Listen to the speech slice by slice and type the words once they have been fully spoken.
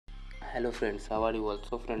Hello friends, how are you all?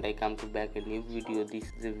 So friend, I come to back a new video.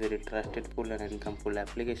 This is a very trusted full and incomeful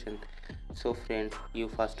application. So friend, you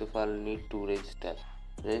first of all need to register.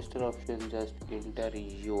 Register option, just enter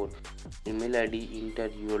your email ID, enter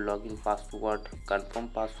your login password, confirm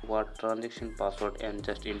password, transaction password, and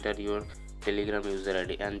just enter your telegram user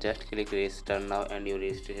ID and just click register now and your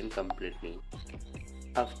registration completely.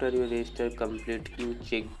 After you register complete, you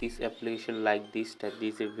check this application like this type.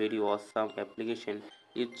 This is a very awesome application.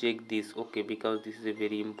 You check this, okay, because this is a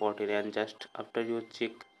very important. And just after you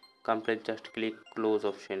check complete, just click close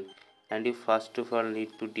option and you first of all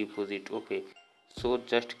need to deposit, okay. So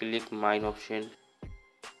just click mine option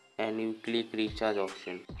and you click recharge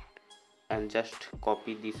option and just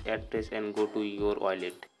copy this address and go to your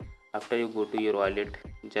wallet. After you go to your wallet,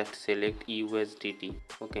 just select USDT,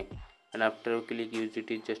 okay, and after you click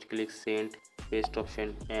USDT, just click send, paste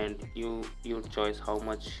option, and your choice how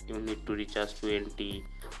much you need to recharge, 20,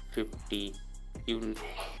 50, you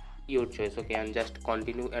your choice, okay, and just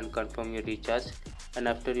continue and confirm your recharge. And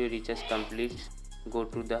after your recharge completes, go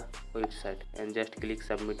to the website and just click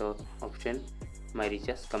submit option. My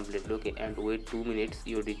recharge completely, okay, and wait 2 minutes,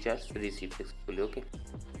 your recharge received successfully, okay.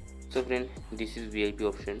 So friend, this is VIP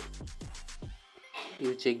option.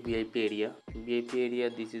 You check VIP area.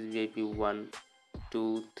 This is VIP 1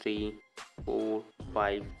 2 3 4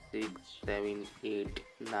 5 6 7 8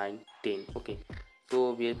 9 10, okay.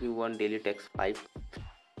 So VIP 1 daily tax 5,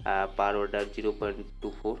 per order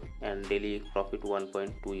 0.24 and daily profit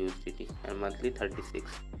 1.2 USDT and monthly 36.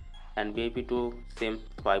 And VIP 2 same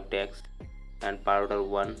 5 tax and per order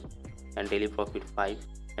 1 and daily profit 5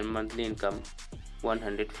 and monthly income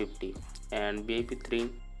 150. And VIP 3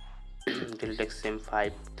 daily tax same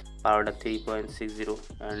 5, per order 3.60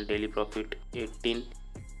 and daily profit 18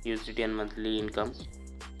 USDT and monthly income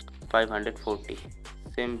 540.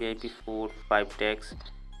 Same VIP 4 5 tax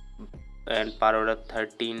and per order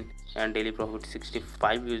 13 and daily profit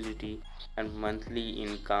 65 USDT and monthly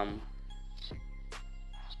income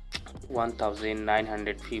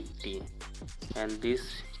 1950. And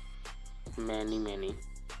this many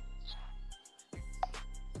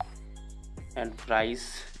and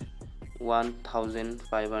price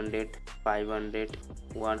 1500 500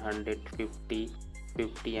 150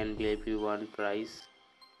 50. And VIP 1 price,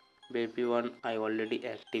 VIP 1 I already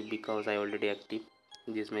active because I already active.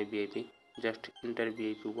 This is my VIP. Just enter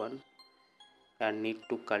VIP 1 and need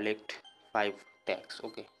to collect 5 tax,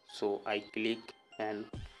 okay. So I click and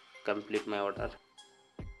complete my order.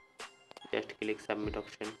 Just click submit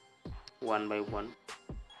option one by one.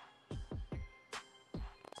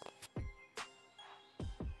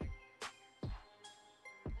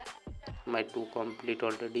 My 2 complete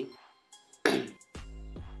already.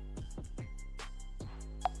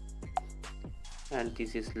 And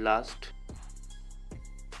this is last,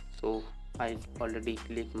 so I already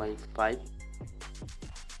click my 5,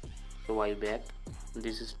 so I back.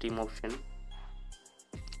 This is team option,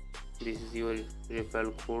 this is your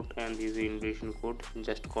referral code and this is the invitation code.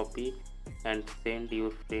 Just copy and send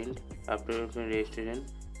your friend. After your friend registration,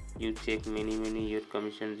 you check many your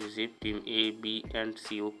commission receipt, team A, B and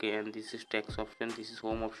C, okay. And this is tax option, this is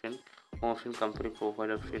home option, company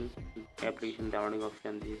profile option, application downloading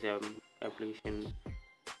option, this is application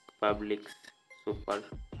public super,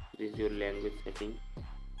 this is your language setting,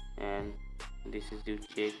 and this is you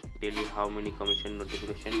check daily how many commission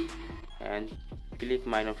notification. And click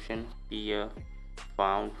mine option, here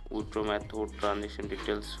found withdraw method, transaction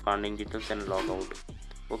details, funding details and log out,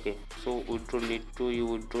 okay. So withdraw, need to you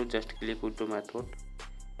withdraw, just click withdraw method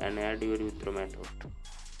and add your withdraw method.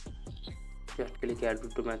 Just click add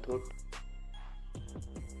withdraw method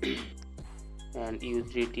and use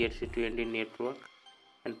TRC20 network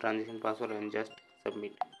and transaction password and just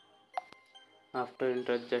submit. After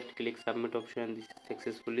enter, just click submit option. This is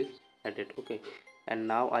successfully added, okay. And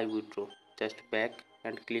now I withdraw, just back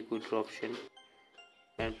and click withdraw option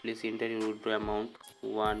and please enter your withdraw amount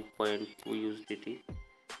 1.2 USDT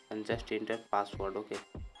and just enter password, okay,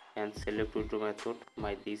 and select withdraw method,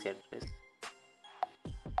 my this address.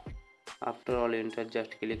 After all enter,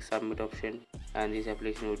 just click submit option and this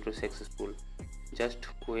application withdraw successful. Just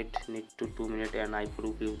wait, need to 2 minutes and I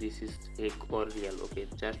prove you this is fake or real, okay.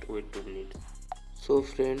 Just wait 2 minutes. So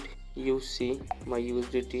friend, you see my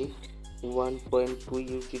USDT 1.2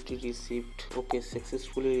 USDT received, okay,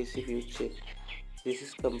 successfully received. You check, this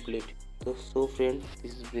is complete. So friend,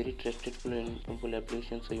 this is very trustful and simple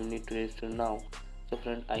application, so you need to register now. So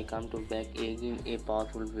friend, I come to back again a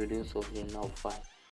powerful video. So friend, now bye.